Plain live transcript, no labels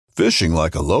Fishing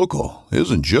like a local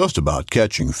isn't just about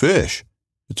catching fish.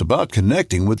 It's about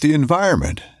connecting with the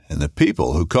environment and the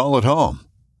people who call it home.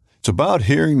 It's about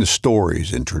hearing the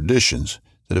stories and traditions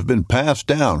that have been passed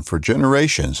down for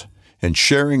generations and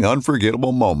sharing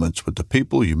unforgettable moments with the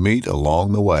people you meet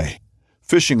along the way.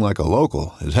 Fishing like a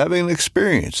local is having an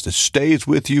experience that stays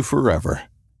with you forever.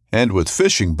 And with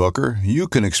Fishing Booker, you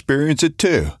can experience it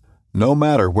too, no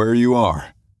matter where you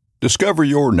are. Discover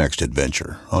your next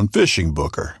adventure on Fishing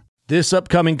Booker. This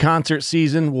upcoming concert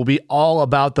season will be all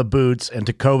about the boots, and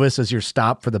Tecovas is your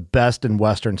stop for the best in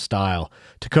Western style.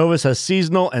 Tecovas has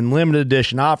seasonal and limited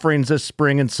edition offerings this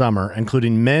spring and summer,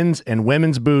 including men's and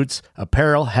women's boots,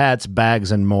 apparel, hats,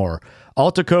 bags, and more.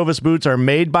 All Tecovas boots are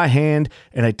made by hand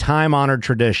in a time-honored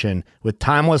tradition with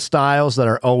timeless styles that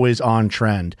are always on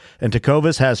trend. And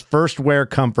Tecovas has first wear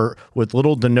comfort with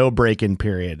little to no break-in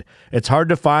period. It's hard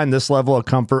to find this level of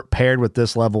comfort paired with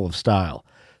this level of style.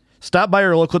 Stop by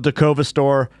your local Tecovas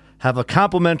store, have a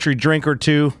complimentary drink or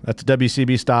two, that's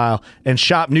WCB style, and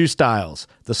shop new styles.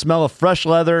 The smell of fresh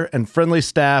leather and friendly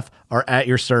staff are at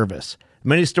your service.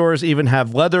 Many stores even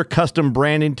have leather custom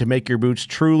branding to make your boots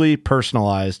truly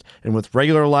personalized. And with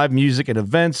regular live music and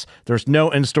events, there's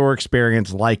no in-store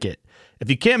experience like it.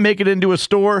 If you can't make it into a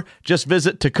store, just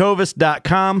visit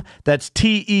tecovas.com. That's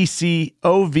TECOVAS.com.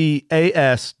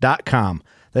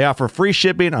 They offer free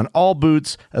shipping on all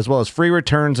boots, as well as free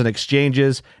returns and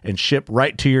exchanges, and ship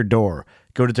right to your door.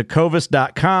 Go to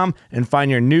tecovas.com and find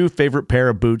your new favorite pair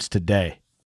of boots today.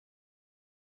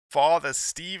 Father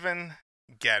Stephen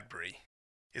Gadberry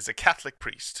is a Catholic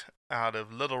priest out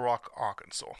of Little Rock,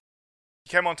 Arkansas.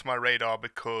 He came onto my radar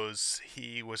because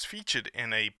he was featured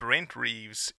in a Brent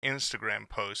Reeves Instagram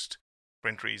post,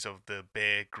 Brent Reeves of the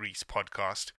Bear Grease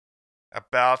podcast,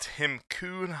 about him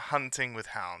coon hunting with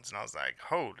hounds. And I was like,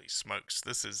 holy smokes,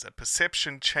 this is a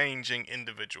perception-changing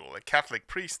individual, a Catholic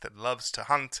priest that loves to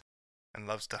hunt and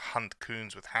loves to hunt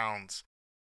coons with hounds.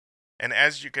 And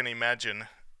as you can imagine,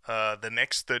 the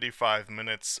next 35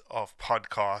 minutes of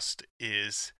podcast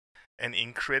is an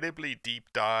incredibly deep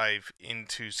dive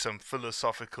into some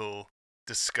philosophical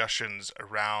discussions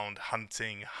around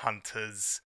hunting,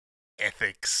 hunters,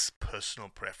 ethics, personal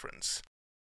preference.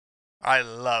 I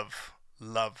love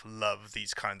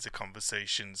these kinds of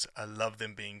conversations. I love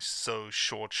them being so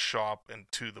short, sharp, and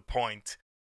to the point.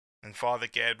 And Father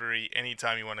Gadberry,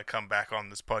 anytime you want to come back on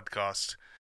this podcast,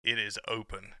 it is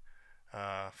open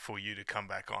for you to come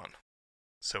back on.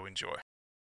 So enjoy.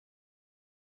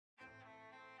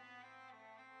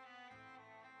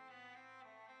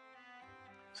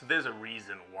 So there's a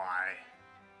reason why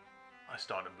I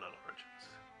started Blood Origins.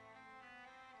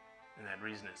 And that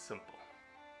reason is simple.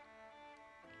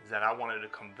 Is that I wanted to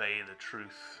convey the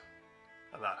truth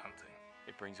about hunting.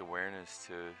 It brings awareness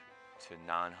to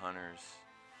non-hunters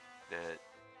that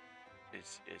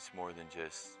it's more than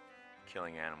just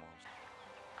killing animals.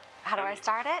 How do I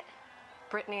start it?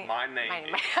 Brittany. My name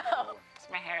is... Does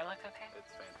my hair look okay?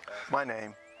 It's fantastic. My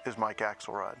name is Mike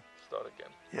Axelrod. Start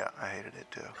again. Yeah, I hated it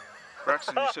too.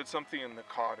 Braxton, you said something in the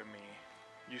car to me.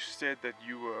 You said that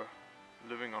you were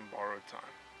living on borrowed time.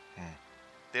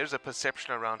 There's a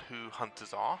perception around who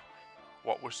hunters are,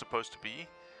 what we're supposed to be,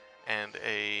 and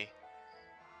a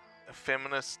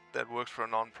feminist that works for a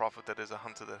non-profit that is a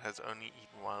hunter that has only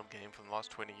eaten wild game for the last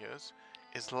 20 years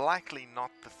is likely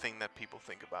not the thing that people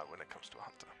think about when it comes to a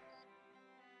hunter.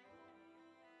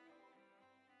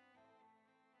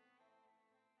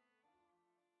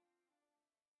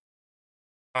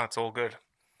 Oh, it's all good.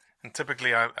 And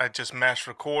typically I just mash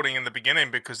recording in the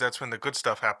beginning because that's when the good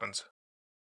stuff happens.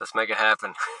 Let's make it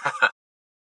happen.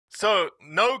 So,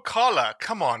 no collar.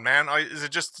 Come on, man. Is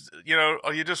it just,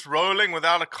 are you just rolling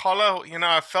without a collar?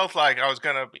 I felt like I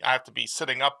have to be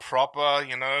sitting up proper,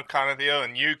 kind of deal.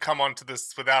 And you come onto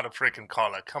this without a freaking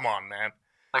collar. Come on, man.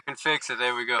 I can fix it.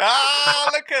 There we go.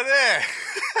 Ah, look at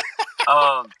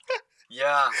that.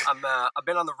 Yeah, I've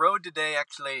been on the road today,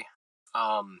 actually.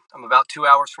 I'm about 2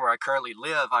 hours from where I currently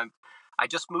live. I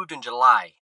just moved in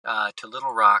July to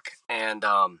Little Rock, and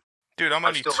dude, I'm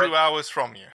only 2 hours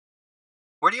from you.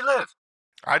 Where do you live?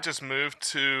 I just moved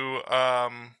to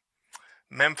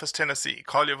Memphis, Tennessee,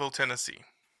 Collierville, Tennessee.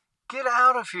 Get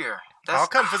out of here. I'll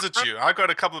come visit you. I got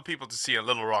a couple of people to see in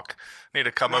Little Rock. Need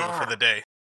to come over for the day.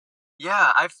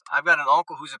 Yeah, I've got an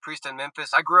uncle who's a priest in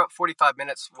Memphis. I grew up 45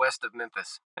 minutes west of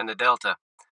Memphis in the Delta,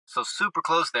 so super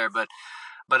close there. But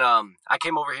I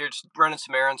came over here just running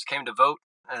some errands, came to vote,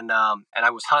 and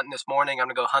I was hunting this morning. I'm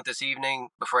gonna go hunt this evening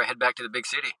before I head back to the big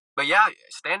city. But yeah,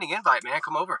 standing invite, man.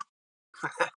 Come over.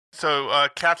 So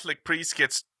Catholic priest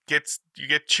you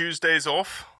get Tuesdays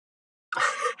off?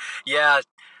 Yeah,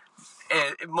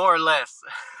 more or less.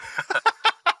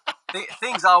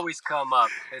 things always come up.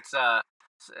 It's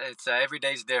every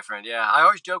day's different. Yeah, I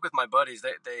always joke with my buddies.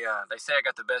 They say I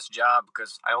got the best job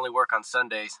because I only work on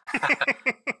Sundays.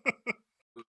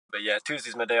 But yeah,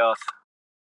 Tuesday's my day off.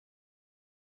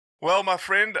 Well, my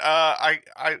friend,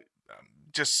 I'm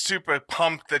just super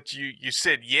pumped that you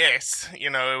said yes. You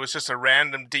know, it was just a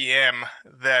random DM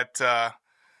that I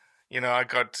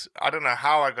don't know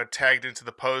how I got tagged into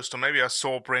the post, or maybe I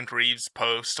saw Brent Reeves'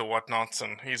 post or whatnot,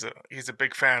 and he's a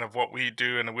big fan of what we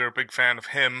do, and we're a big fan of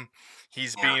him.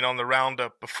 He's been on the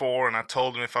roundup before, and I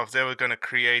told him if I was ever going to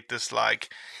create this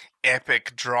like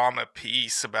epic drama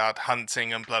piece about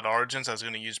hunting and blood origins, I was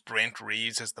going to use Brent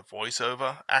Reeves as the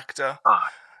voiceover actor.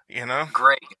 You know,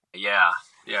 great. Yeah.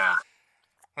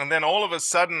 and then all of a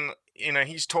sudden,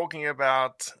 he's talking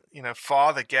about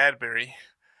Father Gadberry.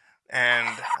 And,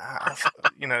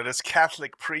 this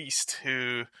Catholic priest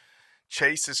who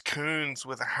chases coons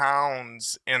with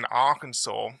hounds in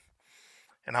Arkansas.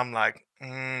 And I'm like,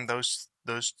 those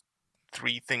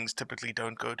three things typically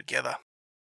don't go together.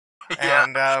 Yeah.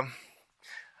 And I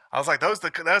was like,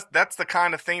 that's the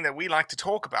kind of thing that we like to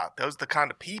talk about. Those are the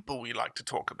kind of people we like to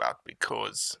talk about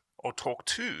or talk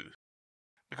to.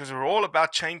 Because we're all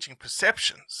about changing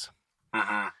perceptions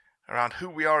around who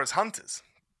we are as hunters.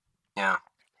 Yeah.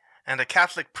 And a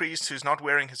Catholic priest who's not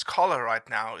wearing his collar right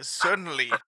now is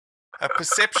certainly a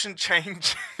perception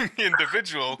change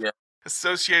individual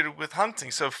associated with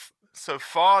hunting. So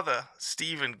Father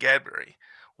Stephen Gadberry,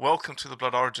 welcome to the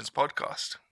Blood Origins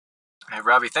podcast. Hey,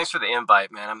 Robbie, thanks for the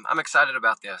invite, man. I'm excited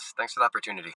about this. Thanks for the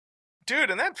opportunity. Dude,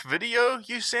 and that video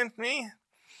you sent me,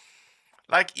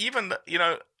 like even,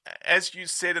 as you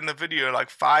said in the video, like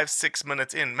 5-6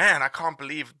 minutes in, man, I can't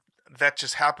believe that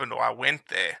just happened or I went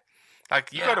there.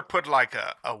 Like, you got to put, like,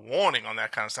 a warning on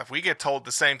that kind of stuff. We get told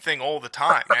the same thing all the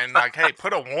time. And, like, hey,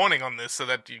 put a warning on this so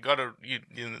that you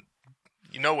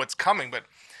know what's coming. But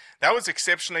that was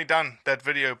exceptionally done, that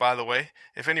video, by the way.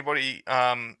 If anybody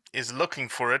is looking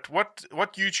for it. What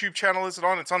YouTube channel is it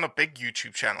on? It's on a big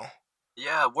YouTube channel.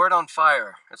 Yeah, Word on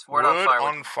Fire. It's Word on Fire.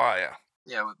 On Fire.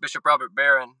 Yeah, with Bishop Robert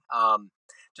Barron.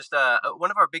 Just one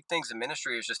of our big things in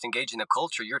ministry is just engaging the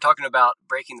culture. You're talking about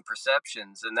breaking the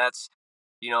perceptions, and that's,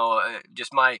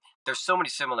 there's so many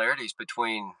similarities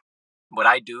between what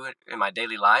I do in my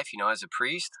daily life, as a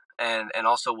priest, and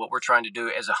also what we're trying to do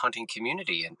as a hunting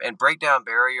community, and break down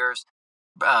barriers,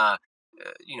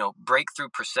 break through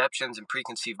perceptions and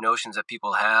preconceived notions that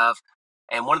people have.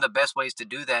 And one of the best ways to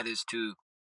do that is to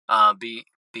be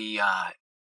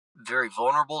very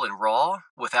vulnerable and raw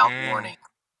without warning,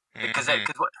 because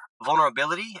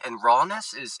vulnerability and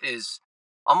rawness is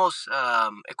almost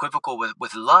equivocal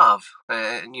with love,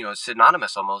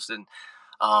 synonymous almost, and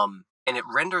it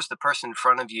renders the person in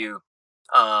front of you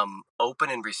open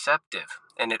and receptive,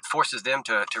 and it forces them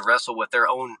to wrestle with their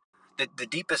own the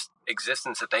deepest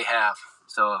existence that they have.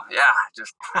 So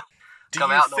just do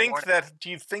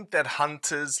you think that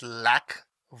hunters lack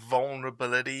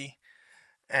vulnerability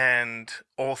and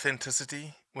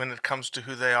authenticity when it comes to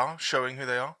who they are, showing who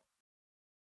they are?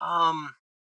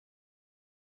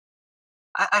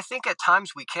 I think at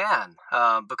times we can,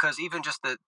 because even just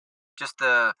the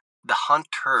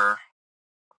hunter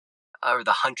or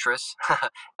the huntress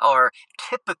are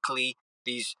typically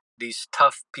these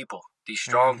tough people, these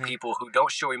strong people who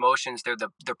don't show emotions. They're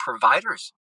the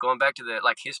providers. Going back to the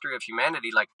history of humanity,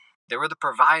 they were the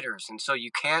providers, and so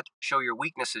you can't show your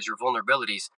weaknesses, your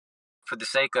vulnerabilities, for the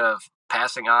sake of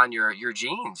passing on your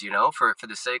genes. For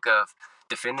the sake of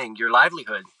defending your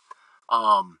livelihood.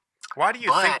 Why do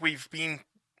you think we've been?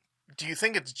 Do you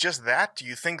think it's just that? Do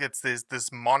you think it's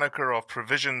this moniker of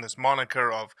provision, this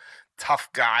moniker of tough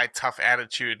guy, tough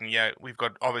attitude, and we've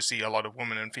got obviously a lot of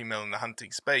women and female in the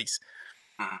hunting space,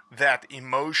 that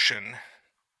emotion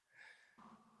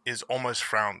is almost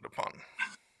frowned upon?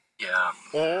 Yeah.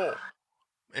 Or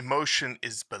emotion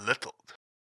is belittled.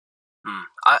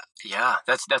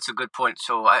 That's a good point.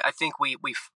 So I think we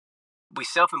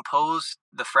self-impose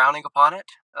the frowning upon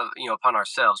it, upon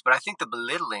ourselves. But I think the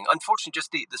belittling, unfortunately,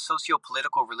 just the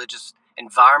socio-political, religious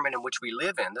environment in which we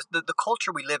live in, the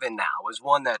culture we live in now is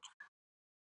one that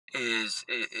is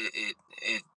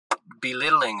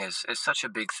belittling is such a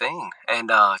big thing, and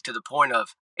to the point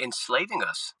of enslaving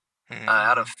us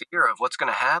out of fear of what's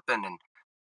going to happen. And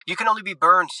you can only be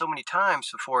burned so many times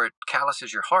before it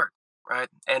calluses your heart, right?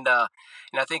 And I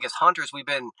think as hunters, we've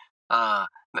been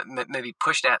maybe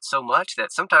pushed at so much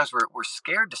that sometimes we're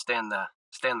scared to stand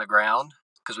the ground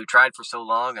because we've tried for so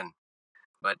long.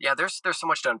 But there's so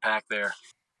much to unpack there.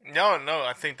 No,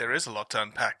 I think there is a lot to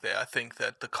unpack there. I think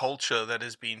that the culture that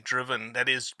is being driven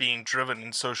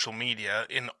in social media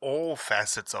in all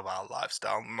facets of our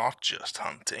lifestyle, not just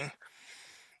hunting,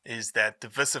 is that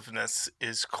divisiveness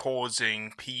is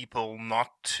causing people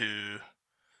not to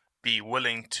be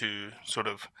willing to sort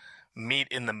of meet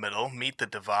in the middle, meet the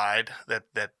divide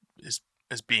that is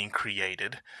being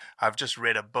created. I've just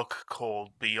read a book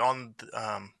called Beyond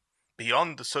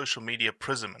the Social Media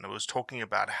Prism, and it was talking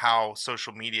about how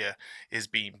social media is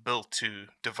being built to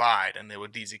divide, and there were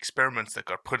these experiments that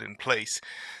got put in place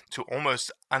to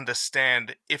almost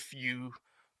understand, if you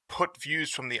put views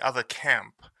from the other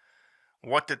camp,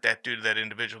 what did that do to that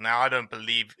individual? Now, I don't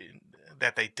believe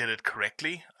that they did it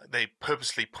correctly. They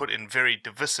purposely put in very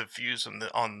divisive views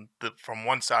from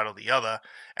one side or the other,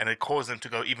 and it caused them to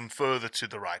go even further to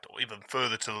the right or even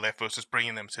further to the left versus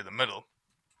bringing them to the middle.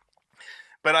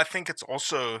 But I think it's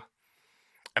also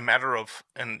a matter of,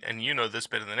 and you know this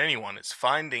better than anyone, it's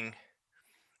finding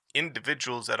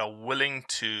individuals that are willing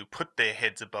to put their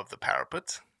heads above the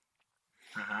parapet,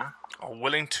 are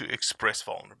willing to express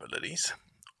vulnerabilities,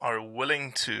 are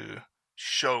willing to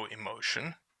show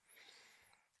emotion,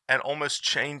 and almost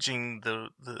changing the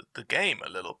game a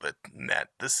little bit. That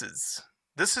this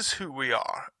is who we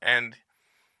are, and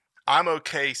I'm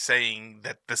okay saying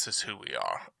that this is who we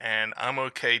are, and I'm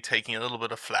okay taking a little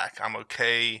bit of flack. I'm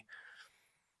okay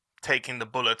taking the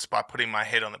bullets by putting my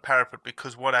head on the parapet,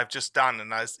 because what I've just done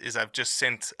is I've just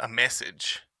sent a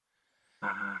message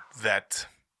that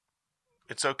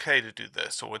it's okay to do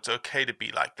this, or it's okay to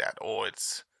be like that, or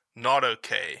it's not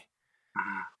okay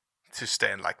to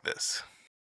stand like this.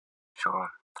 Sure.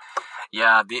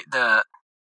 Yeah, the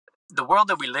world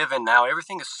that we live in now,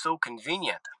 everything is so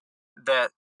convenient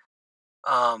that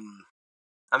I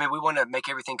mean, we want to make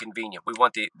everything convenient. We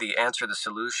want the answer, the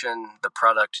solution, the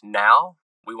product now.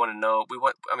 We want to know. We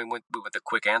want the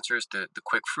quick answers, the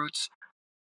quick fruits.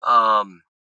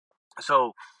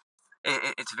 So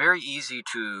it's very easy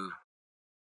to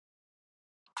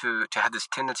have this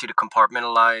tendency to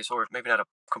compartmentalize, or maybe not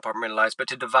compartmentalize, but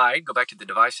to divide. Go back to the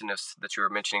divisiveness that you were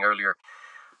mentioning earlier,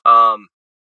 and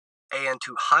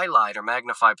to highlight or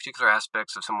magnify particular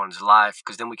aspects of someone's life,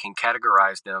 because then we can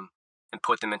categorize them and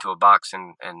put them into a box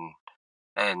and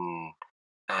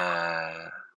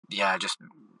just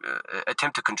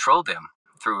attempt to control them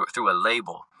through a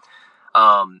label.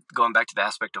 Going back to the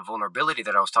aspect of vulnerability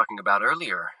that I was talking about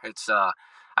earlier, it's I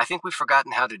think we've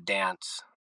forgotten how to dance.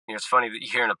 You know, it's funny that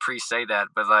you're hearing a priest say that,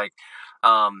 but like,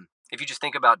 if you just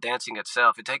think about dancing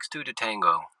itself, it takes two to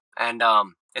tango, and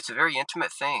it's a very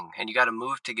intimate thing, and you got to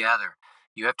move together.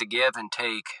 You have to give and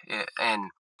take,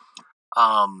 and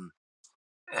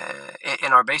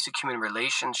in our basic human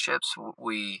relationships,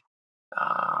 we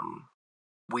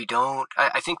don't.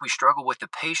 I think we struggle with the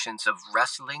patience of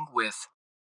wrestling with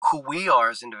who we are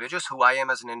as individuals, who I am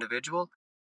as an individual,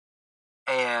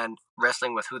 and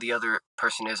wrestling with who the other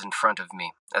person is in front of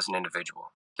me as an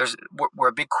individual. We're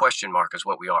a big question mark is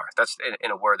what we are. That's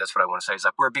in a word. That's what I want to say. Is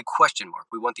like we're a big question mark.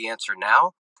 We want the answer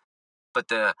now,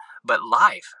 but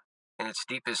life in its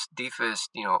deepest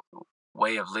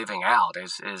way of living out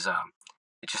is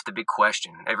it's just a big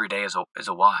question. Every day is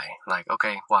a why. Like,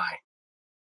 okay, why?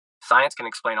 Science can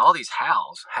explain all these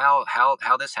hows,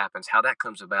 how this happens, how that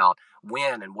comes about,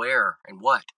 when and where and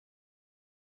what.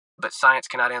 But science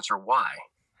cannot answer why.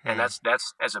 And that's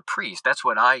as a priest, that's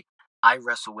what I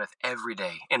wrestle with every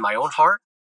day in my own heart,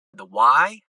 the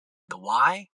why,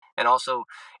 and also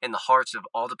in the hearts of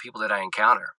all the people that I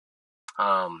encounter.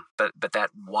 But that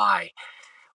why,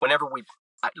 whenever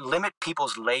I limit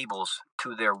people's labels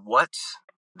to their what's,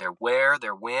 their where,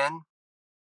 their when,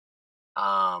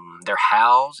 their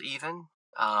hows, even.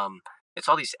 It's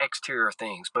all these exterior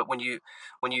things. But when you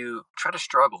try to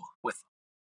struggle with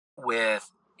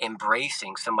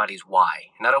embracing somebody's why,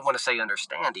 and I don't want to say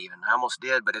understand even, I almost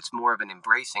did, but it's more of an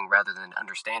embracing rather than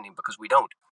understanding, because we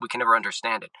can never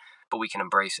understand it, but we can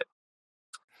embrace it.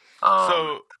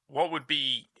 So what would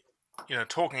be,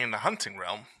 talking in the hunting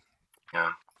realm,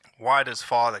 yeah, why does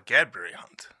Father Gadberry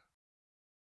hunt?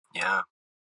 Yeah.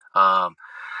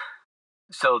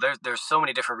 So there's so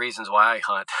many different reasons why I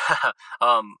hunt.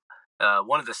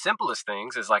 One of the simplest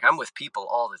things is like I'm with people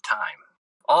all the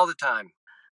time,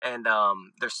 and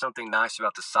there's something nice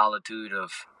about the solitude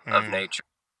of nature.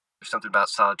 There's something about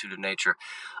solitude of nature.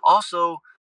 Also,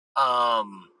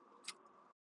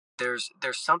 there's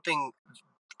something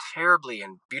terribly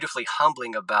and beautifully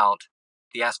humbling about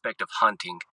the aspect of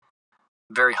hunting.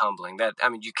 Very humbling. That, I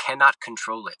mean, you cannot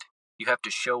control it. You have to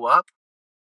show up,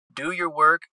 do your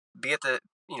work, be at the,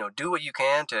 do what you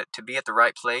can to be at the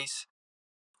right place,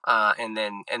 and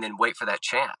then wait for that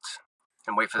chance,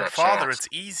 and wait for that Father, chance. it's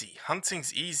easy.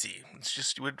 Hunting's easy. It's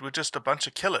just we're just a bunch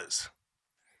of killers.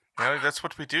 That's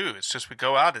what we do. It's just we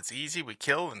go out. It's easy. We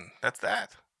kill, and that's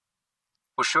that.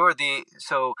 Well, sure.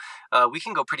 We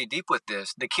can go pretty deep with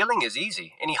this. The killing is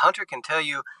easy. Any hunter can tell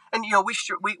you, and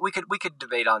we could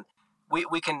debate on,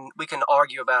 we can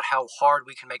argue about how hard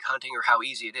we can make hunting or how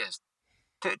easy it is.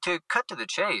 To cut to the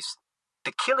chase,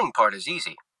 the killing part is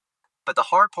easy, but the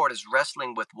hard part is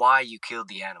wrestling with why you killed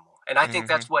the animal. And I think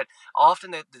that's what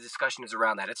often the discussion is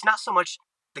around that. It's not so much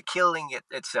the killing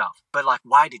itself, but like,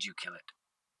 why did you kill it?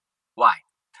 Why?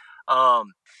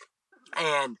 Um,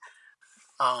 and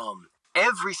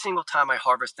every single time I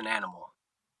harvest an animal,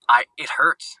 it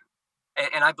hurts.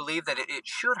 And I believe that it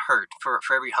should hurt for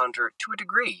every hunter to a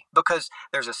degree, because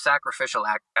there's a sacrificial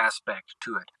aspect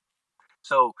to it.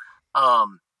 So,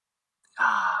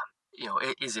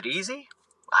 is it easy?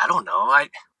 I don't know.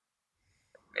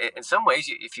 In some ways,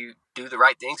 if you do the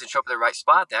right things and show up at the right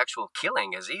spot, the actual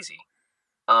killing is easy.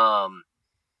 Um,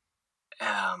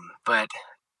 but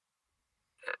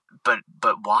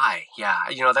why? Yeah,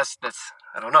 that's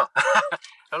I don't know. I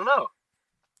don't know.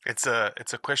 It's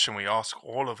a question we ask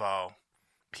all of our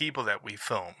people that we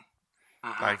film.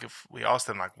 Like, if we ask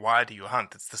them, like, why do you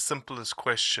hunt? It's the simplest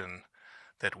question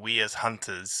that we as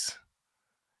hunters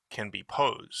can be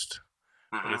posed.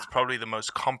 But it's probably the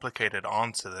most complicated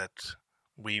answer that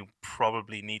we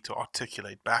probably need to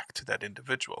articulate back to that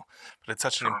individual. But it's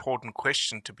such an important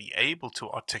question to be able to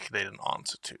articulate an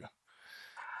answer to.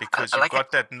 Because you've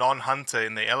got that non-hunter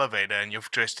in the elevator and you're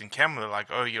dressed in camo, like,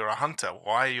 oh, you're a hunter.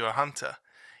 Why are you a hunter?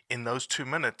 In those 2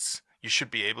 minutes, you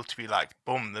should be able to be like,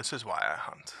 boom, this is why I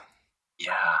hunt.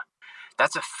 Yeah.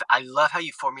 I love how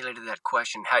you formulated that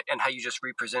question and how you just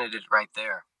represented it right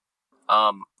there.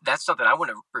 That's something I want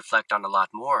to reflect on a lot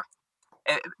more.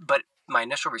 But my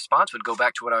initial response would go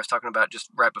back to what I was talking about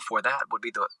just right before that, would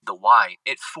be the why.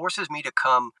 It forces me to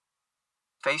come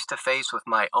face to face with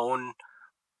my own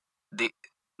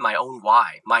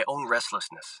why, my own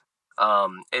restlessness.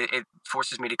 It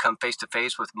forces me to come face to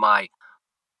face with my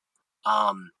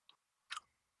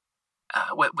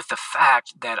with the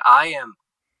fact that I am,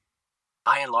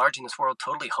 by and large, in this world,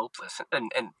 totally hopeless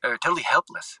and totally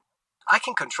helpless. I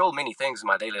can control many things in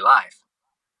my daily life,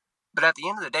 but at the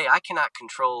end of the day, I cannot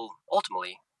control,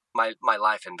 ultimately, my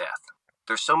life and death.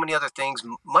 There's so many other things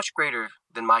much greater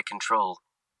than my control,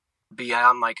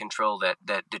 beyond my control,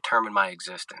 that determine my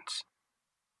existence.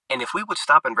 And if we would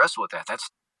stop and wrestle with that,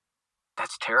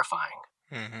 that's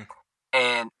terrifying.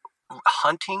 And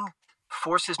hunting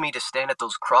forces me to stand at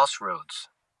those crossroads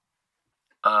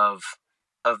of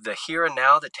the here and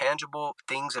now, the tangible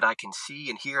things that I can see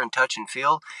and hear and touch and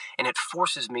feel, and it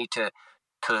forces me to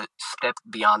step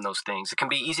beyond those things. It can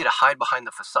be easy to hide behind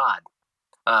the facade,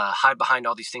 hide behind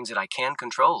all these things that I can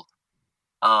control.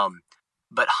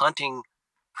 But hunting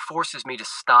forces me to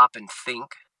stop and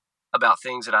think about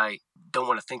things that I don't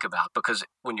want to think about, because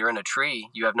when you're in a tree,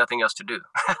 you have nothing else to do.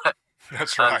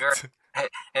 That's right.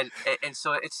 And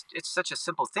so it's such a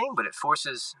simple thing, but it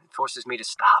forces me to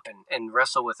stop and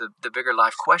wrestle with the bigger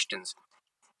life questions.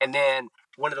 And then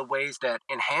one of the ways that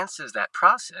enhances that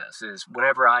process is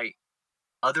whenever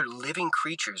other living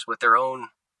creatures with their own,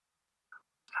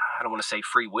 I don't want to say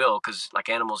free will, because like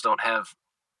animals don't have,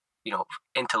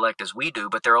 intellect as we do,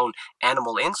 but their own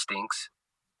animal instincts.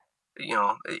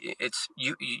 It's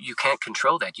you can't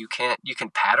control that. You can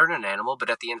pattern an animal, but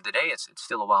at the end of the day, it's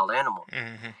still a wild animal.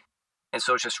 And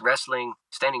so it's just wrestling,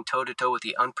 standing toe to toe with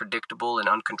the unpredictable and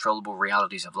uncontrollable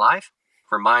realities of life,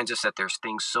 reminds us that there's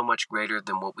things so much greater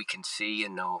than what we can see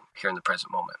and know here in the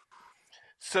present moment.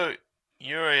 So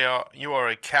you are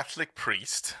a Catholic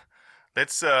priest.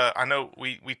 Let's. I know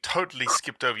we totally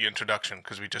skipped over your introduction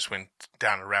because we just went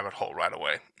down a rabbit hole right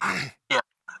away. Yeah.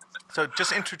 So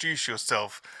just introduce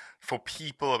yourself for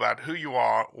people about who you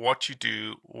are, what you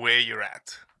do, where you're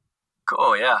at.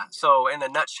 Cool. Yeah. So in a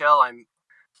nutshell, I'm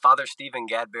Father Stephen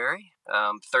Gadberry.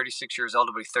 36 years old.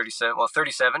 I'll be 37. Well,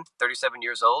 37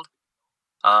 years old.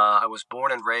 I was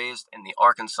born and raised in the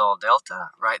Arkansas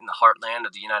Delta, right in the heartland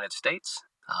of the United States,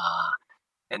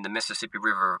 in the Mississippi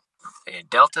River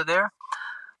Delta there.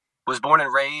 Was born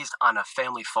and raised on a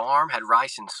family farm, had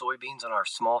rice and soybeans on our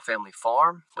small family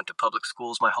farm, went to public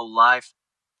schools my whole life.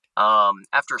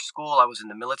 After school, I was in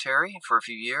the military for a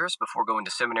few years before going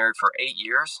to seminary for 8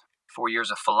 years, 4 years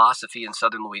of philosophy in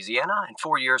southern Louisiana, and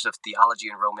 4 years of theology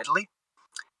in Rome, Italy.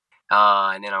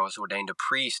 And then I was ordained a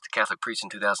Catholic priest in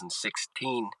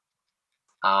 2016.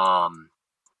 So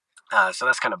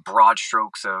that's kind of broad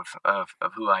strokes of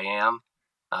who I am.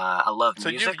 I love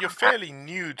music. So you're fairly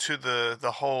new to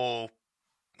the whole.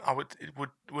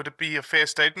 Would it be a fair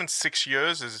statement? 6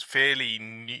 years is fairly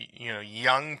new,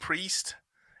 young priest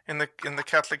in the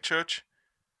Catholic Church.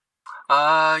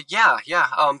 Yeah.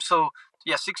 So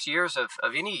yeah, 6 years of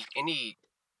any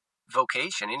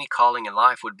vocation, any calling in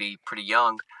life would be pretty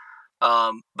young.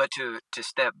 But to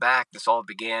step back, this all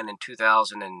began in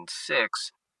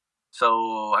 2006.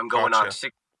 So I'm going on Gotcha.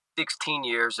 16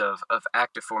 years of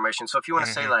active formation. So if you want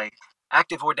to say Mm-hmm. like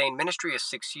active ordained ministry is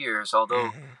 6 years,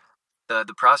 although Mm-hmm.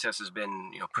 the process has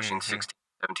been, pushing Mm-hmm. 16,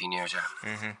 17 years. Yeah.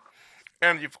 Mm-hmm.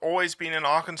 And you've always been in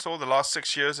Arkansas. The last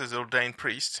 6 years as ordained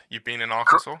priest, you've been in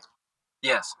Cor- Arkansas.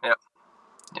 yes. Yep.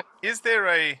 Yep. Is there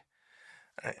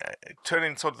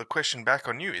turning sort of the question back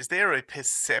on you? Is there a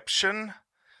perception,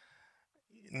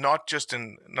 not just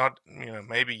in not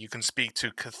maybe you can speak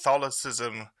to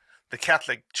Catholicism, the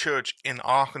Catholic Church in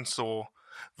Arkansas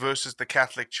versus the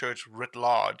Catholic Church writ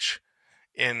large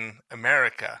in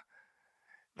America?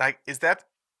 Like, is that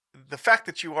the fact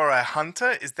that you are a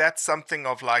hunter? Is that something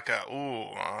of like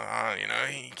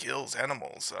he kills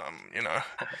animals?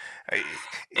 I-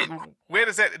 It, where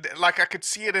does that, like, I could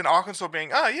see it in Arkansas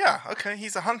being, oh yeah, okay,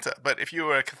 he's a hunter. But if you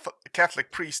were a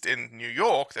Catholic priest in New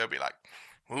York, they'll be like,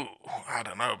 ooh, I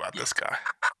don't know about this guy,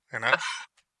 you know?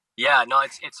 yeah. No.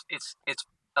 It's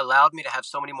allowed me to have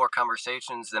so many more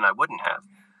conversations than I wouldn't have.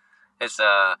 It's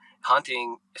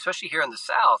hunting, especially here in the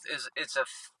South, it's a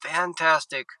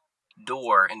fantastic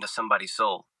door into somebody's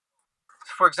soul.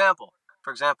 For example,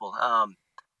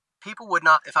 people would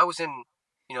not, if I was in,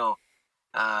 you know,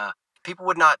 uh, people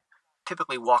would not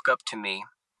typically walk up to me,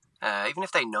 even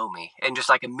if they know me, and just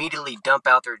like immediately dump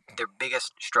out their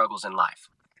biggest struggles in life.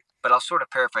 But I'll sort of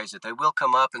paraphrase it. They will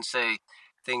come up and say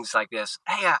things like this: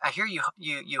 "Hey, I hear you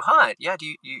hunt. Yeah,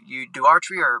 do you do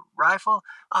archery or rifle?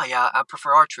 Oh yeah, I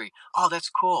prefer archery. Oh, that's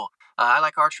cool. I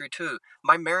like archery too.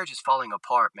 My marriage is falling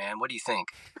apart, man. What do you think?"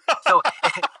 So,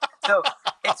 so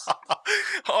it's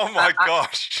Oh I my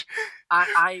gosh. I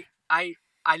I I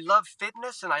I love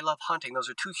fitness and I love hunting. Those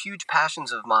are two huge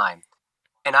passions of mine.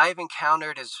 And I have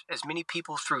encountered as many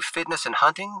people through fitness and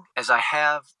hunting as I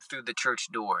have through the church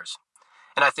doors.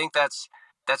 And I think that's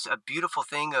a beautiful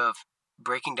thing of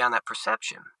breaking down that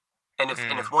perception. And if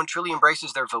Mm, one truly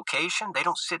embraces their vocation, they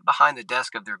don't sit behind the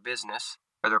desk of their business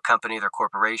or their company, their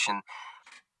corporation,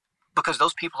 because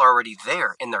those people are already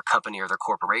there in their company or their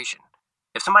corporation.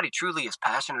 If somebody truly is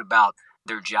passionate about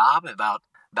their job, about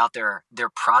their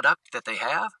product that they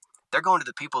have, they're going to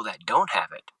the people that don't have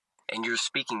it. And you're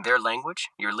speaking their language,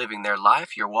 you're living their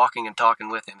life, you're walking and talking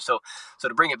with them. So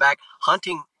to bring it back,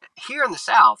 hunting here in the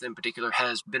South in particular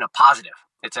has been a positive.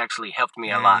 It's actually helped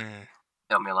me a lot. mm.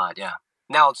 Helped me a lot, yeah.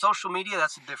 Now on social media,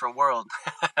 that's a different world.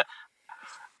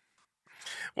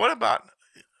 What about?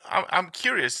 I'm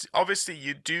curious. Obviously,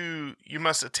 you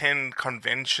must attend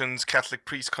conventions, Catholic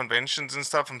priest conventions and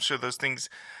stuff. I'm sure those things.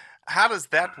 How does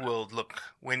that world look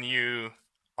when you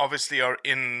obviously are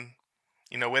in,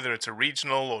 whether it's a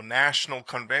regional or national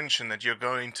convention that you're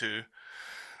going to,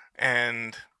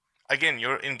 and again,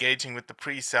 you're engaging with the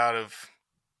priests out of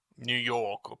New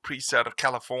York or priests out of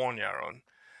California or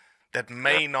that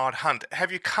Yep. may not hunt.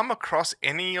 Have you come across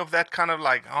any of that kind of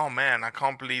like, oh man, I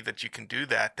can't believe that you can do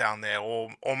that down there,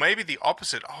 or maybe the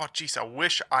opposite? Oh, geez, I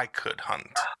wish I could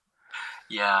hunt.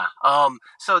 Yeah.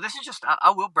 So this is just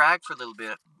I will brag for a little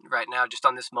bit right now, just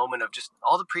on this moment of just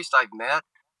all the priests I've met.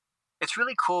 It's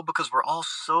really cool because we're all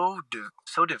so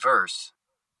diverse,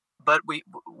 but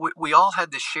we all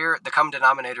had the common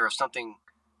denominator of something,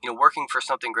 working for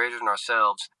something greater than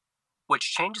ourselves,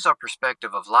 which changes our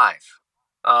perspective of life.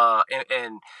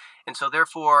 And so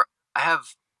therefore, I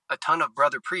have a ton of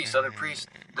brother priests, other priests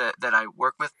Mm, that I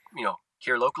work with,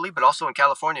 here locally, but also in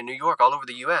California, New York, all over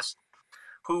the U.S.,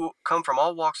 who come from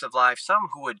all walks of life. Some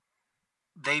who would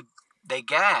they they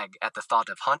gag at the thought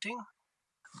of hunting,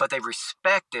 but they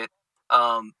respect it,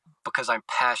 because I'm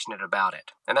passionate about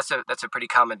it, and that's a pretty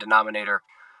common denominator.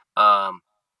 Um,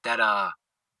 that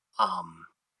um,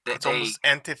 that it's they almost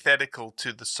antithetical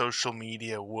to the social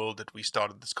media world that we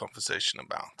started this conversation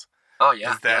about. oh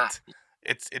yeah, Is yeah, that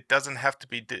it doesn't have to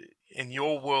be in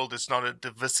your world. It's not a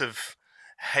divisive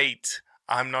hate.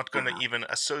 I'm not going to mhm, even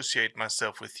associate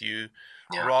myself with you.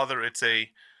 yeah, Rather, it's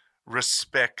a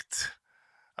respect.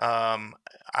 um,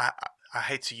 I, I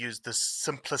hate to use this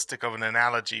simplistic of an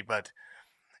analogy, but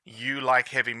you like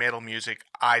heavy metal music.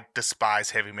 I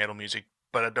despise heavy metal music,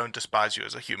 but I don't despise you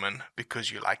as a human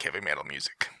because you like heavy metal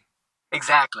music.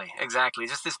 exactly.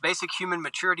 Just this basic human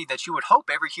maturity that you would hope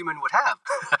every human would have,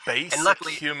 and Basic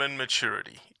luckily, human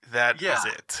maturity. That is yeah,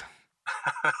 it.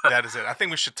 That is it. I think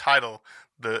we should title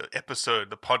the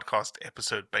podcast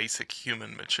episode, Basic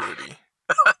Human Maturity.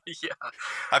 yeah,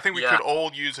 I think we yeah. could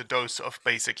all use a dose of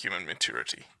basic human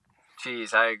maturity.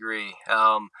 Geez, I agree.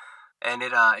 And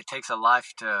it takes a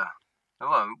life to.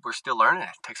 Well, we're still learning it.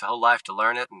 It takes a whole life to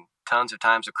learn it, and tons of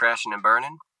times of crashing and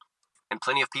burning, and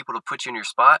plenty of people to put you in your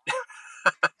spot.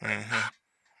 Mm-hmm.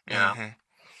 Yeah. Mm-hmm.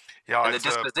 Yeah, And the it's a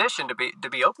disposition to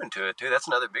be open to it too. That's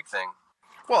another big thing.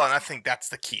 well, and I think that's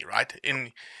the key, right?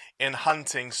 In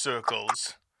hunting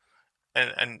circles,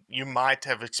 and you might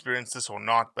have experienced this or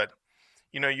not, but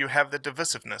you have the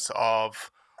divisiveness of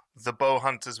the bow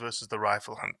hunters versus the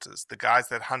rifle hunters, the guys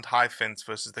that hunt high fence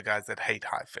versus the guys that hate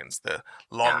high fence, the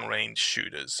Yeah. long range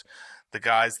shooters, the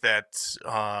guys that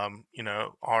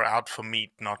are out for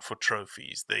meat, not for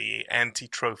trophies, the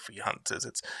anti-trophy hunters.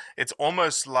 It's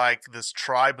almost like this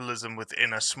tribalism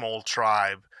within a small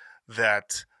tribe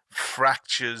that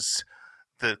fractures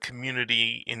the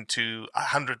community into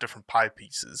 100 different pie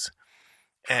pieces.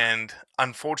 And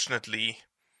unfortunately,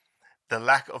 the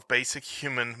lack of basic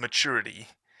human maturity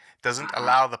doesn't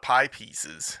allow the pie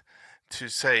pieces to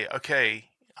say,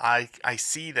 okay, I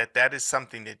see that is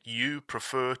something that you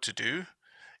prefer to do.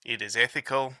 It is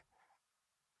ethical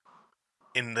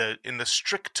in the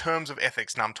strict terms of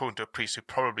ethics. Now I'm talking to a priest who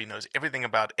probably knows everything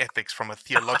about ethics from a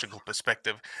theological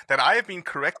perspective that I have been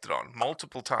corrected on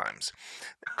multiple times.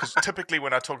 Because typically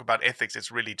when I talk about ethics,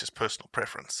 it's really just personal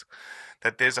preference.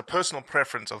 That there's a personal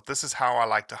preference of this is how I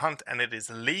like to hunt, and it is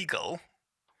legal.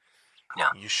 Yeah.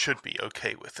 You should be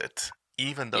okay with it,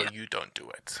 even though you don't do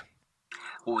it.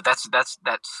 Well, that's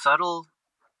that subtle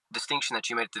distinction that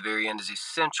you made at the very end is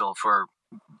essential for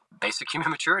basic human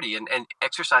maturity and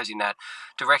exercising that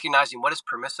to recognizing what is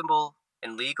permissible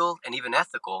and legal and even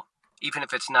ethical, even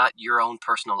if it's not your own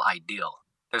personal ideal.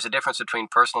 There's a difference between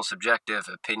personal subjective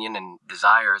opinion and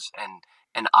desires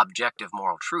and objective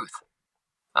moral truth.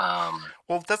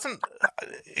 Well, doesn't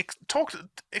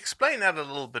explain that a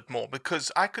little bit more,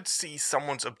 because I could see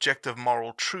someone's objective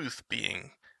moral truth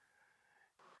being,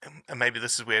 and maybe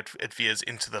this is where it veers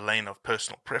into the lane of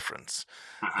personal preference,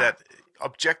 that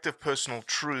objective personal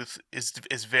truth is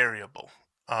variable.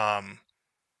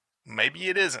 Maybe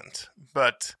it isn't,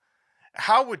 but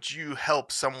how would you help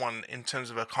someone in terms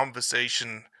of a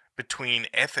conversation between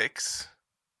ethics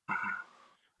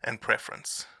and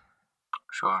preference?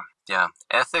 Sure. Yeah.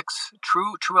 Ethics,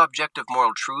 true objective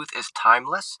moral truth is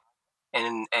timeless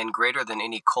and greater than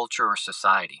any culture or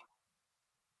society.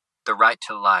 The right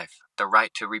to life, the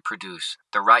right to reproduce,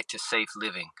 the right to safe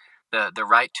living, the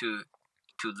right to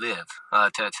live,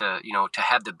 to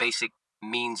have the basic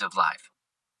means of life.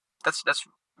 That's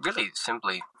really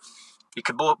simply, it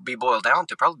could be boiled down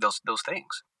to probably those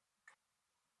things.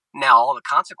 Now, all the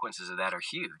consequences of that are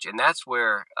huge, and that's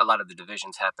where a lot of the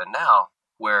divisions happen now,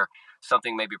 where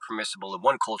something may be permissible in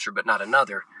one culture but not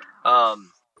another.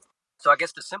 So I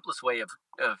guess the simplest way of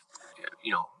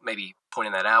maybe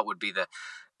pointing that out would be that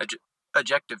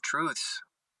objective truths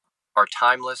are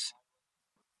timeless.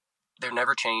 They're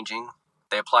never changing.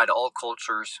 They apply to all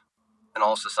cultures and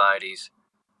all societies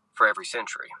for every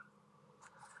century.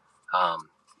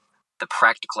 The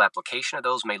practical application of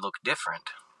those may look different,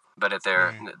 but if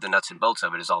they're the nuts and bolts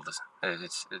of it is all this.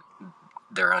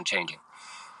 They're unchanging.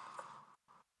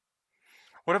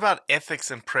 What about ethics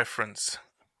and preference?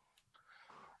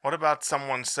 What about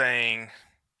someone saying,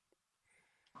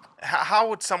 how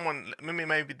would someone,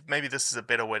 maybe this is a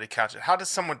better way to couch it. How does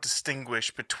someone distinguish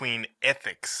between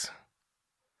ethics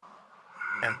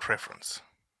and preference?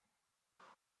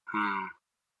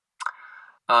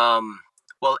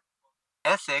 Well,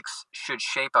 ethics should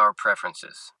shape our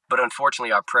preferences, but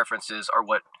unfortunately our preferences are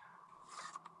what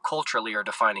culturally are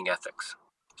defining ethics.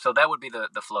 So that would be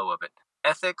the flow of it.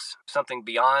 Ethics, something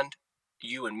beyond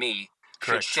you and me,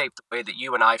 should Correct. shape the way that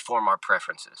you and I form our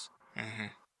preferences.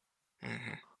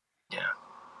 Yeah.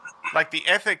 Like the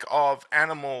ethic of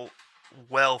animal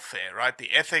welfare, right?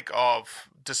 The ethic of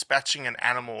dispatching an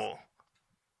animal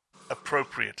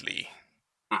appropriately.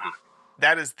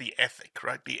 That is the ethic,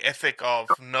 right? The ethic of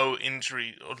no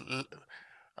injury, or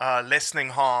lessening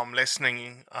harm,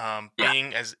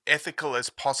 being as ethical as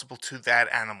possible to that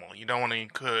animal. You don't want to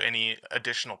incur any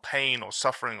additional pain or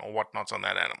suffering or whatnot on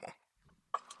that animal.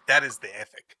 That is the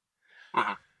ethic.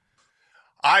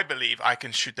 I believe I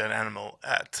can shoot that animal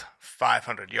at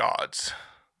 500 yards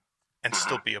and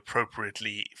still be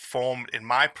appropriately formed in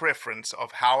my preference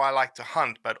of how I like to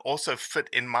hunt, but also fit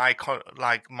in my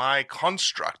my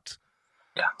construct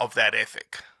of that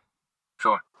ethic.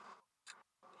 Sure.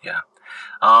 Yeah.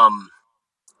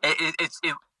 It's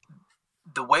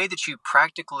the way that you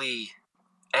practically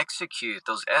execute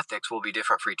those ethics will be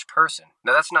different for each person.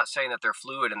 Now, that's not saying that they're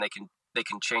fluid and they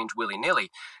can change willy-nilly.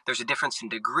 There's a difference in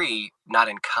degree, not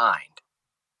in kind.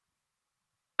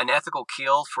 An ethical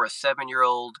kill for a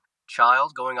 7-year-old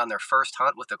child going on their first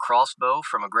hunt with a crossbow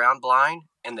from a ground blind,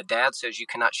 and the dad says you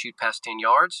cannot shoot past 10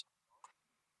 yards,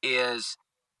 is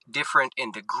different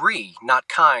in degree, not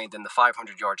kind, than the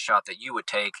 500-yard shot that you would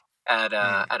take at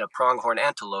a pronghorn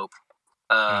antelope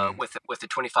with a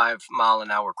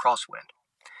 25-mile-an-hour crosswind.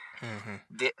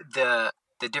 The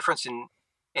difference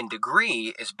in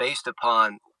degree is based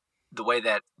upon the way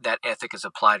that ethic is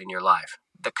applied in your life.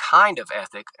 The kind of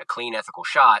ethic, a clean ethical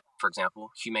shot, for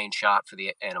example, humane shot for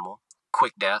the animal,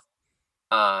 quick death,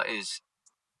 is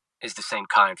the same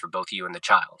kind for both you and the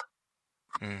child.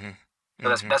 So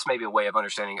that's maybe a way of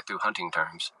understanding it through hunting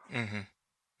terms.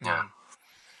 Yeah.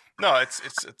 No,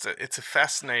 it's a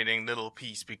fascinating little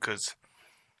piece because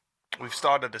we've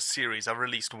started a series. I've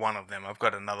released one of them. I've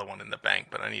got another one in the bank,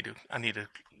 but I need to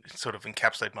sort of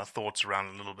encapsulate my thoughts around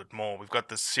it a little bit more. We've got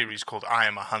this series called "I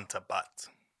Am a Hunter," but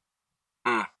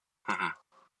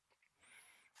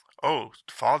oh,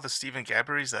 Father Stephen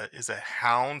Gadberry is a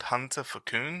hound hunter for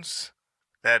coons.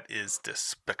 That is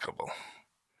despicable.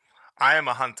 I am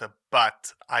a hunter,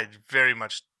 but I very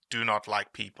much do not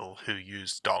like people who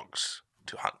use dogs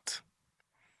to hunt.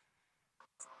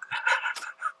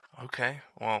 Okay,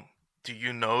 well, do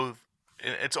you know?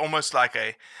 It's almost like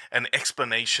an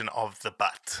explanation of the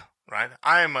but, right?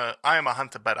 I am a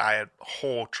hunter, but I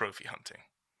abhor trophy hunting.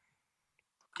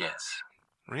 Yes.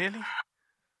 Really?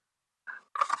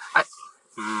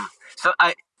 So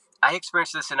I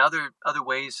experienced this in other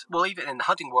ways. Well, even in the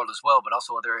hunting world as well, but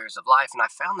also other areas of life. And I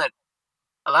found that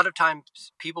a lot of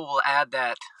times people will add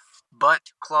that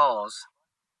 "but" clause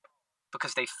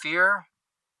because they fear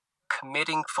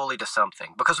committing fully to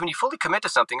something. Because when you fully commit to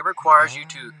something, it requires you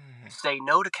to say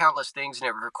no to countless things, and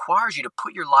it requires you to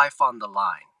put your life on the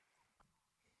line.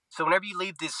 So whenever you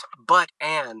leave this "but"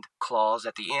 and clause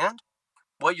at the end,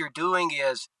 what you're doing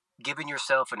is giving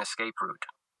yourself an escape route.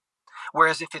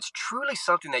 Whereas if it's truly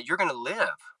something that you're going to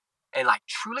live, and like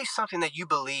truly something that you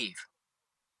believe,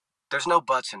 there's no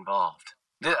buts involved.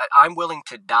 I'm willing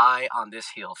to die on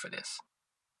this hill for this.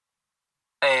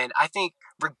 And I think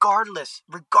regardless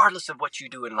of what you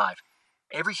do in life,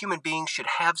 every human being should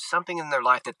have something in their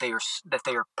life that they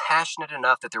are passionate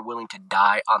enough that they're willing to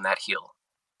die on that hill.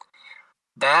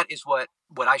 That is what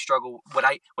I struggle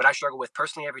with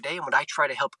personally every day, and what I try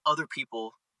to help other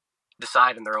people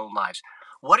decide in their own lives.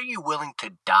 What are you willing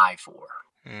to die for?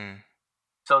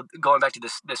 So going back to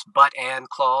this "but" and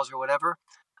clause or whatever,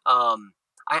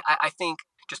 I think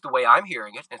just the way I'm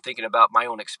hearing it and thinking about my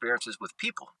own experiences with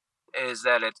people is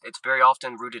that it's very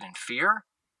often rooted in fear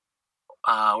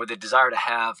or the desire to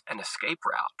have an escape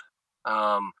route.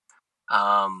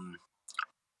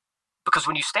 Because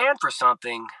when you stand for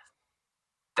something,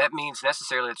 that means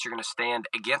necessarily that you're going to stand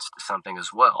against something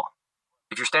as well.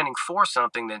 If you're standing for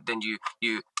something, then you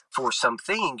for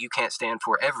something you can't stand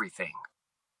for everything.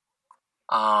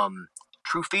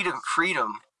 True freedom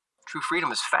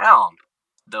is found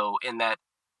though in that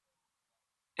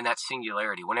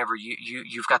singularity. Whenever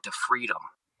you've got the freedom.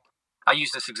 I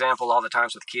use this example all the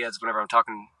times with kids whenever I'm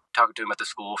talking to them at the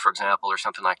school, for example, or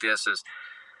something like this. Is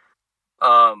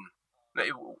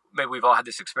maybe we've all had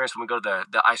this experience when we go to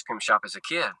the ice cream shop as a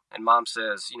kid, and mom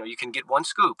says, you can get one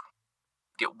scoop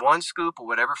of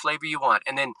whatever flavor you want,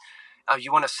 and then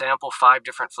you want to sample 5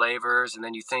 different flavors, and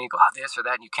then you think, this or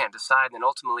that, and you can't decide. And then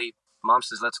ultimately, mom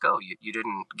says, let's go. You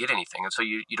didn't get anything, and so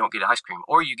you don't get ice cream,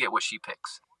 or you get what she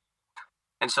picks.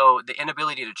 And so the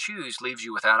inability to choose leaves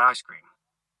you without ice cream.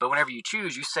 But whenever you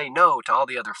choose, you say no to all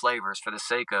the other flavors for the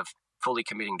sake of fully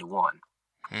committing to one.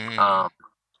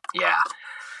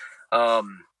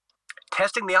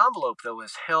 Testing the envelope, though,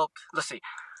 has helped. Let's see.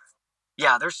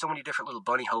 Yeah, there's so many different little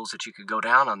bunny holes that you could go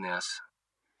down on this.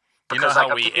 Because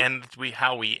how we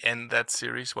end that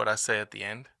series? What I say at the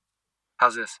end?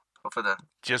 How's this?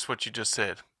 Just what you just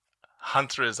said.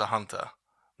 Hunter is a hunter.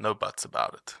 No buts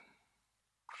about it.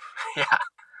 Yeah,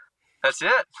 that's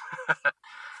it.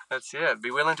 That's it.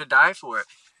 Be willing to die for it.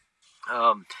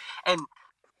 And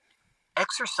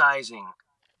exercising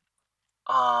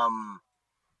all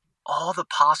the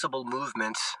possible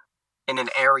movements in an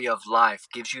area of life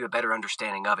gives you a better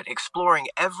understanding of it. Exploring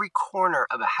every corner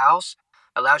of a house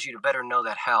allows you to better know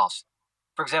that house.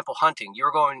 For example, hunting.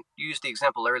 You used the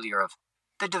example earlier of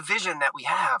the division that we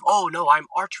have. Oh no, I'm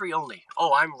archery only.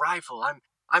 Oh, I'm rifle.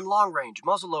 I'm long range,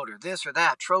 muzzleloader, this or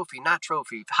that, trophy, not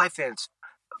trophy, high fence,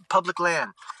 public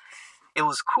land. It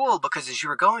was cool because as you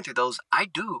were going through those, I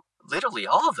do literally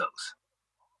all of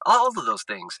those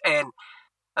things. And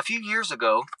a few years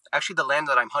ago, actually the land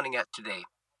that I'm hunting at today,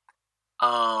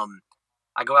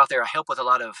 I go out there, I help with a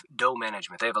lot of doe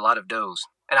management. They have a lot of does,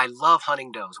 and I love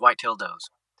hunting does, white-tailed does.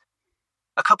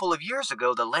 A couple of years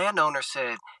ago, the landowner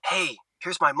said, hey,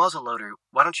 here's my muzzleloader.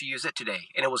 Why don't you use it today?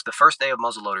 And it was the first day of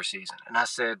muzzleloader season. And I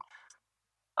said,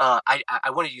 I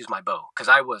want to use my bow because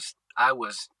I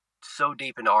was so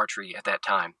deep into archery at that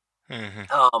time.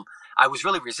 I was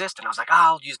really resistant. I was like,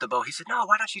 I'll use the bow. He said, no,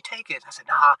 why don't you take it? I said,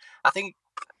 nah, I think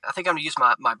I'm going to use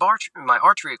my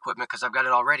archery equipment because I've got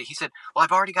it already. He said, well,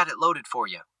 I've already got it loaded for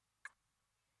you.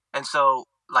 And so,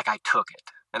 like, I took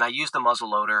it and I used the muzzle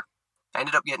loader. I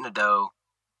ended up getting a doe.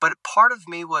 But part of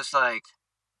me was like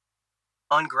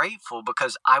ungrateful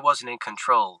because I wasn't in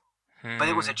control. But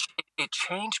it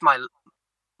changed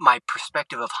my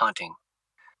perspective of hunting.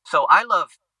 So I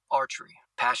love archery,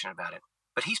 passionate about it.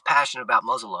 But he's passionate about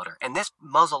muzzleloader, and this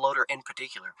muzzleloader in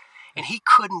particular. And he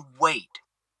couldn't wait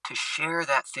to share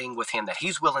that thing with him that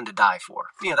he's willing to die for.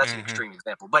 You know, that's an extreme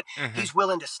example, but he's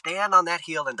willing to stand on that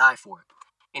hill and die for it.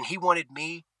 And he wanted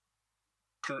me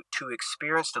to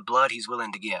experience the blood he's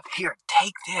willing to give. Here,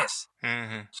 take this.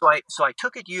 So I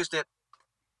took it, used it,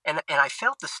 and I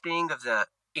felt the sting of the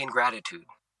ingratitude.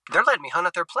 They're letting me hunt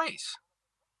at their place.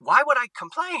 Why would I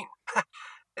complain?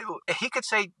 He could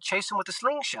say, chase him with a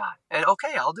slingshot, and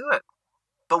okay, I'll do it.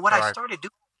 But what I started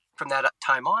doing from that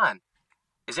time on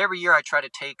is every year I try to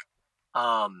take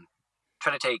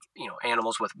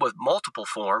animals with multiple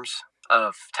forms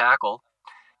of tackle.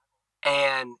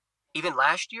 And even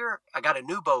last year, I got a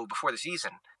new bow before the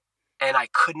season, and I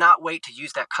could not wait to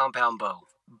use that compound bow.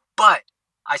 But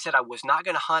I said I was not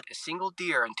going to hunt a single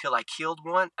deer until I killed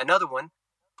another one,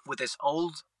 with this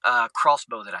old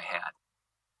crossbow that I had.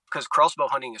 Because crossbow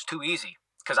hunting is too easy.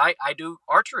 Because I do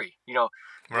archery,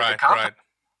 Right.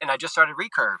 And I just started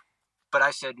recurve. But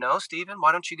I said, no, Stephen,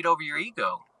 why don't you get over your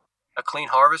ego? A clean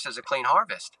harvest is a clean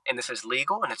harvest. And this is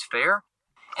legal and it's fair.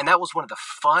 And that was one of the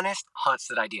funnest hunts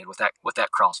that I did with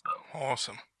that crossbow.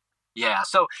 Awesome. Yeah.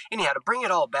 So anyhow, to bring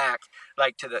it all back,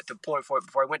 like to the point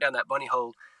before I went down that bunny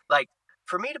hole, like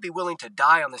for me to be willing to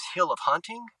die on this hill of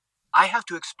hunting, I have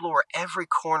to explore every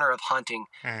corner of hunting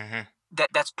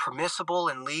that's permissible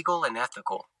and legal and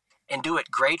ethical, and do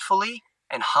it gratefully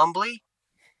and humbly,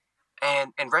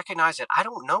 and recognize that I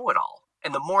don't know it all.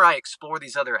 And the more I explore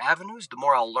these other avenues, the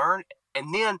more I'll learn,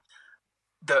 and then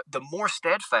the more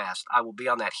steadfast I will be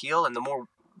on that hill, and the more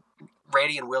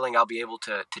ready and willing I'll be able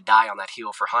to die on that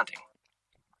hill for hunting.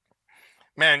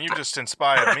 Man, you just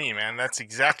inspired me, man. That's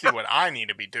exactly what I need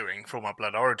to be doing from a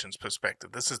Blood Origins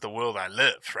perspective. This is the world I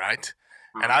live, right?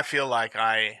 And I feel like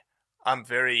I'm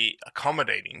very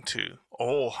accommodating to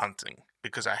all hunting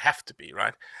because I have to be,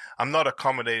 right? I'm not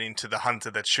accommodating to the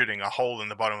hunter that's shooting a hole in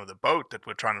the bottom of the boat that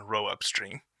we're trying to row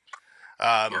upstream.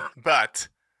 But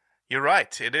you're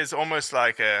right. It is almost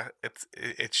like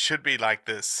it should be like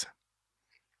this.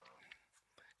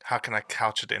 How can I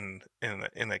couch it in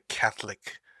a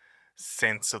Catholic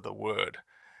sense of the word?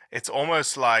 It's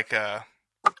almost like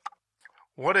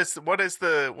what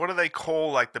do they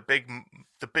call like the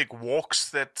big walks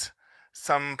that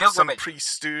some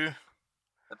priests do?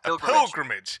 A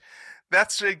pilgrimage.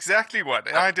 That's exactly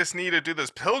what. I just need to do this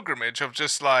pilgrimage of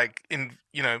just like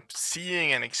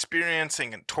seeing and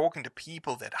experiencing and talking to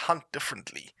people that hunt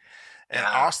differently and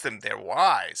ask them their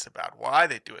whys about why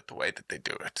they do it the way that they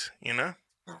do it,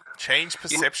 Change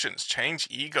perceptions, change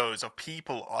egos of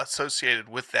people associated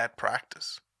with that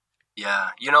practice. Yeah,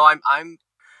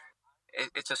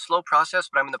 it's a slow process,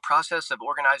 but I'm in the process of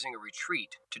organizing a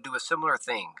retreat to do a similar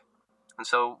thing. And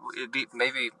so it'd be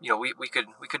maybe we could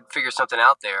figure something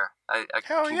out there.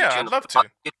 Hell yeah, I'd love to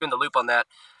get you in the loop on that,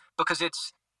 because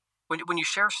it's when you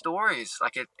share stories,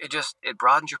 like it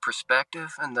broadens your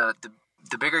perspective, and the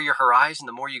bigger your horizon,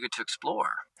 the more you get to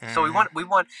explore. So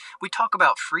we talk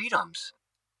about freedoms,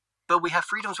 but we have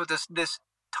freedoms with this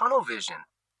tunnel vision.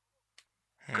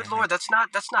 Good Lord, that's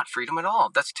not freedom at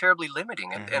all. That's terribly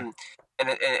limiting and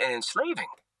enslaving.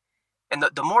 And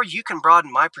the more you can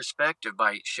broaden my perspective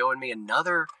by showing me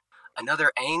another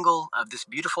angle of this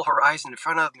beautiful horizon in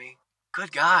front of me,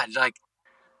 good God, like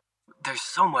there's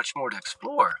so much more to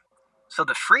explore. So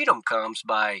the freedom comes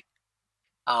by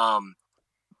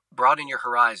broadening your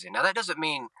horizon. Now that doesn't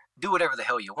mean do whatever the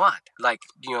hell you want. Like,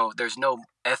 there's no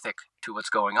ethic to what's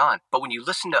going on. But when you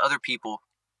listen to other people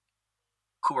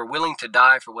who are willing to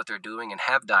die for what they're doing and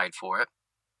have died for it,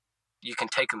 you can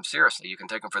take them seriously. You can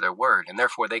take them for their word, and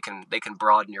therefore they can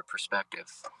broaden your perspective.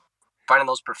 Finding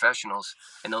those professionals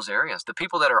in those areas, the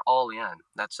people that are all in.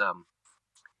 That's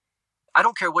I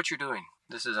don't care what you're doing.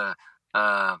 This is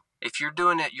if you're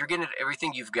doing it, you're getting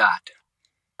everything you've got.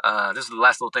 This is the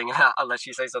last little thing, and I'll let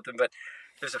you say something. But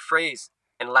there's a phrase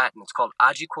in Latin. It's called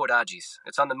 "agi quod agis."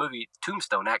 It's on the movie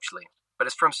Tombstone, actually, but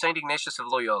it's from Saint Ignatius of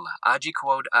Loyola. "Agi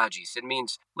quod agis." It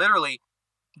means literally,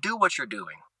 do what you're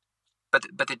doing. But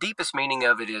the deepest meaning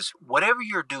of it is, whatever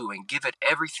you're doing, give it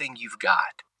everything you've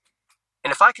got.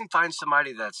 And if I can find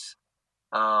somebody that's,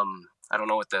 I don't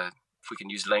know what the if we can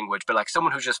use language, but like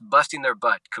someone who's just busting their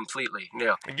butt completely.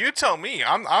 You tell me.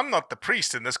 I'm not the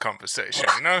priest in this conversation,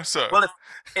 So Well,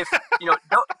 if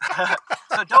don't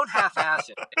so don't half-ass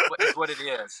it. Is what it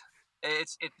is.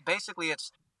 It's basically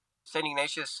Saint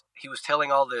Ignatius. He was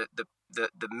telling all the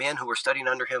men who were studying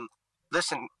under him,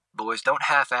 listen, boys, don't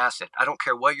half-ass it. I don't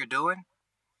care what you're doing.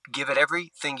 Give it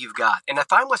everything you've got. And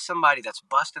if I'm with somebody that's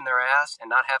busting their ass and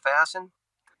not half-assing,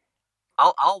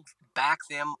 I'll back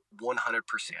them 100%.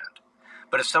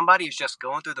 But if somebody is just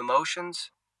going through the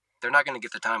motions, they're not going to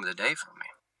get the time of the day from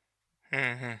me.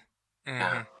 Mm-hmm.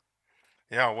 Mm-hmm.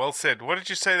 Yeah, well said. What did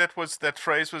you say that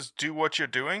phrase was? Do what you're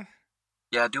doing?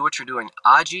 Yeah, do what you're doing.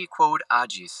 Agi quod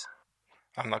agis.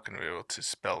 I'm not going to be able to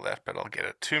spell that, but I'll get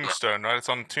it. Tombstone, right? It's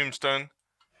on Tombstone.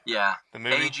 Yeah. The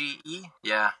movie. A-G-E.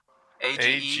 Yeah.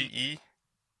 A-G-E.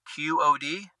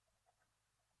 Q-O-D.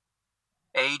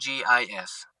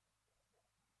 A-G-I-S.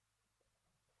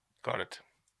 Got it.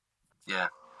 Yeah.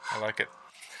 I like it.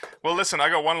 Well, listen, I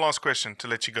got one last question to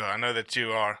let you go. I know that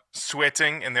you are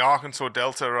sweating in the Arkansas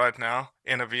Delta right now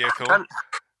in a vehicle.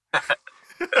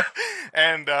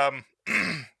 And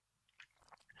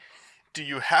do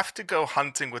you have to go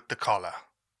hunting with the collar?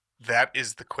 That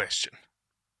is the question.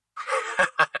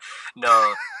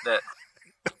 No, got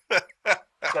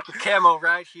the camo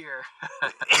right here.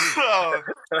 Oh,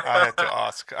 I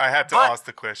had to ask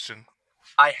the question.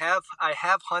 I have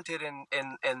hunted in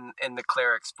the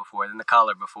clerics before, in the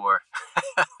collar before.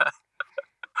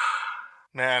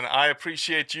 Man, I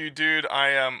appreciate you, dude.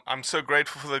 I'm so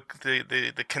grateful for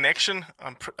the connection.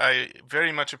 I'm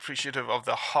very much appreciative of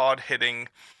the hard-hitting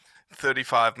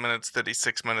 35 minutes,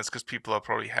 36 minutes, because people are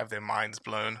probably have their minds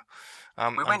blown.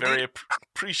 I'm very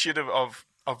appreciative of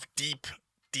deep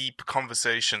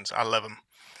conversations. I love them.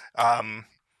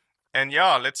 And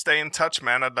yeah, let's stay in touch,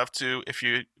 man. I'd love to, if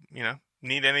you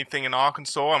need anything in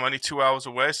Arkansas. I'm only 2 hours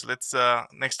away, so let's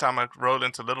next time I roll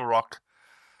into Little Rock,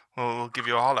 we'll give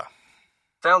you a holler.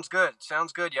 Sounds good.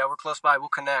 Yeah, we're close by. We'll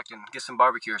connect and get some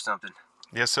barbecue or something.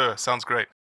 Yes, sir. Sounds great.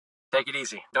 Take it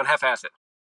easy. Don't half-ass it.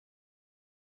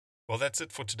 Well, that's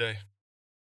it for today.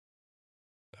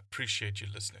 I appreciate you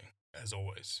listening, as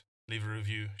always. Leave a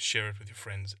review, share it with your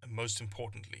friends, and most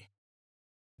importantly,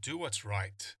 do what's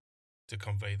right to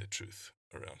convey the truth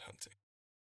around hunting.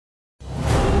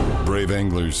 Brave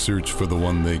anglers search for the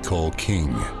one they call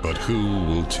king, but who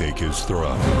will take his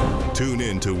throne? Tune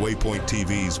in to Waypoint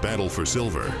TV's Battle for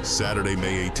Silver, Saturday,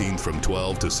 May 18th from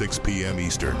 12 to 6 p.m.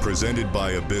 Eastern, presented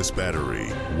by Abyss Battery.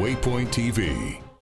 Waypoint TV.